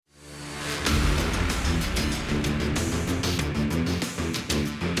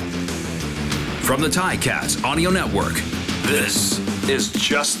From the Ticats Audio Network, this is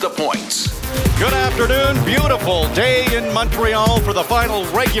Just the Points. Good afternoon. Beautiful day in Montreal for the final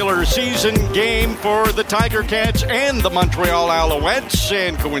regular season game for the Tiger Cats and the Montreal Alouettes.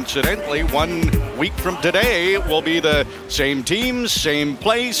 And coincidentally, 1 week from today, it will be the same teams, same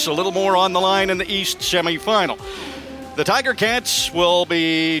place, a little more on the line in the East semifinal. The Tiger Cats will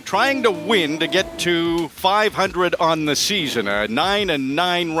be trying to win to get to 500 on the season, a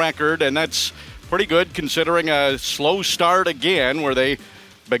 9-9 record, and that's pretty good considering a slow start again where they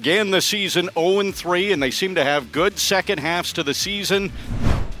began the season 0-3, and they seem to have good second halves to the season.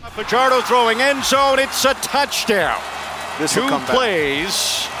 Fajardo throwing end zone. It's a touchdown. This Two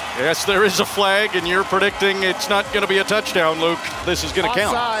plays. Yes, there is a flag, and you're predicting it's not going to be a touchdown, Luke. This is going to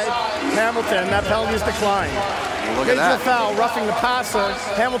count. Offside, Hamilton. That penalty is declined. Look at that. Foul, roughing the passer.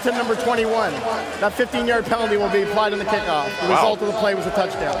 Hamilton, number 21. That 15-yard penalty will be applied on the kickoff. The result of the play was a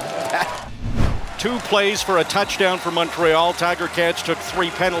touchdown. 2 plays for a touchdown for Montreal. Tiger Cats took 3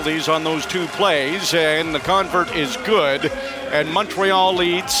 penalties on those 2 plays, and the convert is good, and Montreal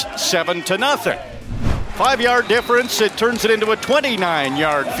leads 7-0. 5-yard difference, it turns it into a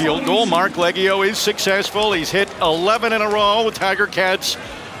 29-yard field goal. Mark Leggio is successful. He's hit 11 in a row. Tiger Cats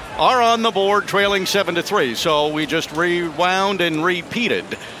are on the board, trailing 7-3. So we just rewound and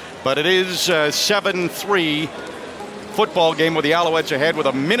repeated, but it is a 7-3 football game with the Alouettes ahead with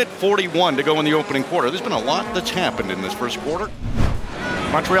 1:41 to go in the opening quarter. There's been a lot that's happened in this first quarter.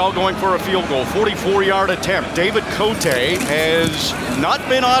 Montreal going for a field goal, 44-yard attempt. David Cote has not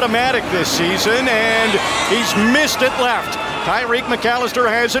been automatic this season, and he's missed it left. Tyreek McAllister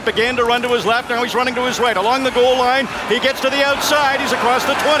has it, began to run to his left, now he's running to his right. Along the goal line, he gets to the outside, he's across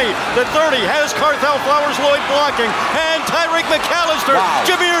the 20, the 30, has Carthel Flowers-Lloyd blocking, and Tyreek McAllister, wow.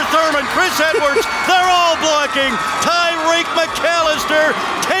 Jameer Thurman, Chris Edwards, they're all blocking. Tyreek McAllister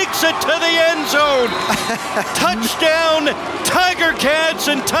takes it to the end zone. Touchdown, Tiger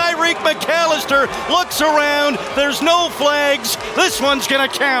Cats, and Tyreek McAllister looks around. There's no flags. This one's going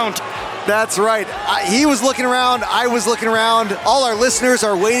to count. That's right. He was looking around. I was looking around. All our listeners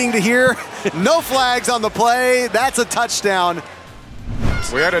are waiting to hear. No flags on the play. That's a touchdown.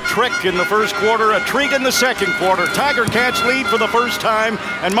 We had a trick in the first quarter, a treat in the second quarter. Tiger Cats lead for the first time,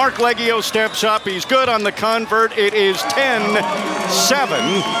 and Mark Leggio steps up. He's good on the convert. It is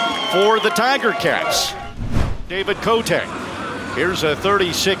 10-7 for the Tiger Cats. David Cote. Here's a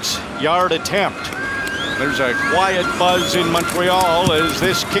 36-yard attempt. There's a quiet buzz in Montreal as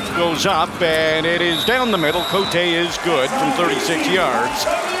this kick goes up, and it is down the middle. Cote is good from 36 yards,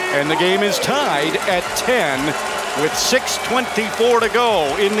 and the game is tied at 10 with 6:24 to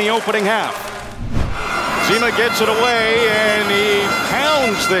go in the opening half. Zima gets it away, and he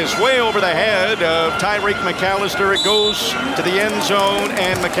pounds this way over the head of Tyreek McAllister. It goes to the end zone,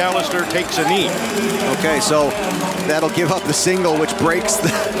 and McAllister takes a knee. Okay, so that'll give up the single, which breaks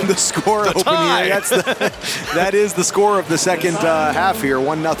the score the open tie. here. That is the score of the second half here,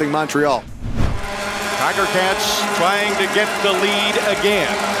 1-0 Montreal. Tiger Cats trying to get the lead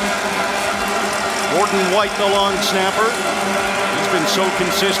again. Gordon White, the long snapper. He's been so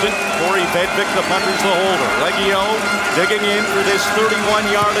consistent. Corey Vedvik, the punter's the holder. Leggio digging in for this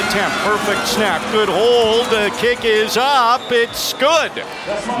 31-yard attempt. Perfect snap. Good hold. The kick is up. It's good.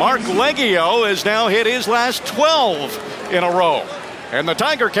 Mark Leggio has now hit his last 12 in a row. And the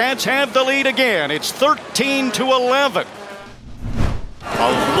Tiger Cats have the lead again. It's 13-11.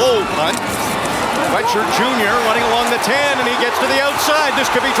 A low punt. Fletcher Jr. running along the 10, and he gets to the outside. This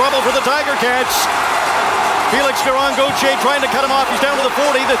could be trouble for the Tiger Cats. Felix Garon-Gauthier trying to cut him off. He's down to the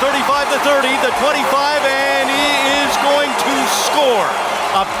 40, the 35, the 30, the 25, and he is going to score.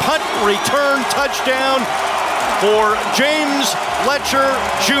 A punt return touchdown for James Fletcher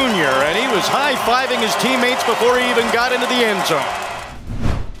Jr., and he was high-fiving his teammates before he even got into the end zone.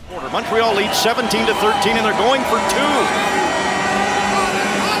 Montreal leads 17-13, and they're going for 2.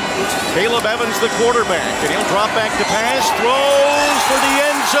 Caleb Evans, the quarterback, and he'll drop back to pass, throws for the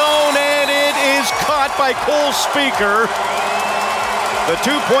end zone, and it is caught by Cole Speaker. The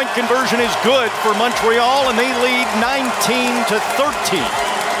 2-point conversion is good for Montreal, and they lead 19-13.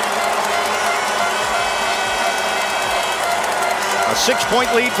 A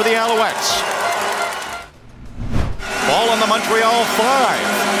 6-point lead for the Alouettes. Ball on the Montreal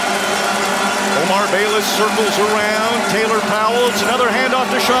 5. Omar Bayless circles around. Taylor Powell. It's another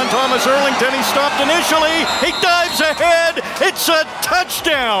handoff to Sean Thomas Erlington. He stopped initially. He dives ahead. It's a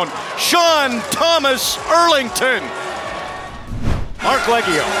touchdown. Sean Thomas Erlington. Mark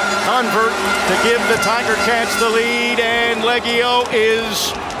Leggio, convert to give the Tiger Cats the lead, and Leggio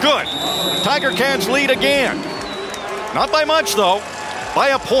is good. Tiger Cats lead again. Not by much, though. by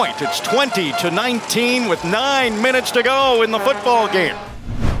a point. It's 20-19 with 9 minutes to go in the football game.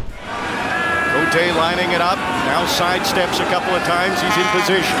 Cote lining it up, now sidesteps a couple of times. He's in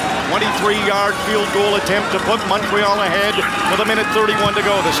position. 23-yard field goal attempt to put Montreal ahead with 1:31 to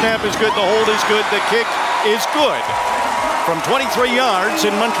go. The snap is good, the hold is good, the kick is good. From 23 yards,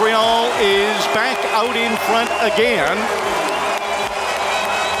 and Montreal is back out in front again.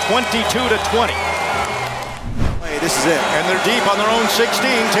 22-20. This is it. And they're deep on their own 16.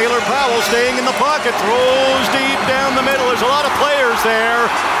 Taylor Powell staying in the pocket, throws deep down the middle. There's a lot of players there,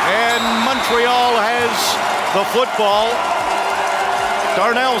 and Montreal has the football.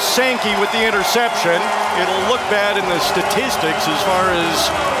 Darnell Sankey with the interception. It'll look bad in the statistics as far as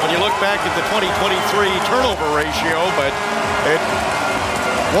when you look back at the 2023 turnover ratio, but it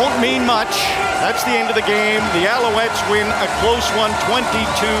won't mean much. That's the end of the game. The Alouettes win a close one,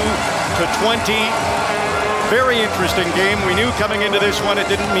 22-20. Very interesting game. We knew coming into this one it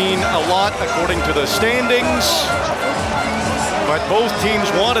didn't mean a lot according to the standings, but both teams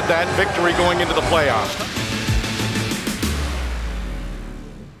wanted that victory going into the playoffs.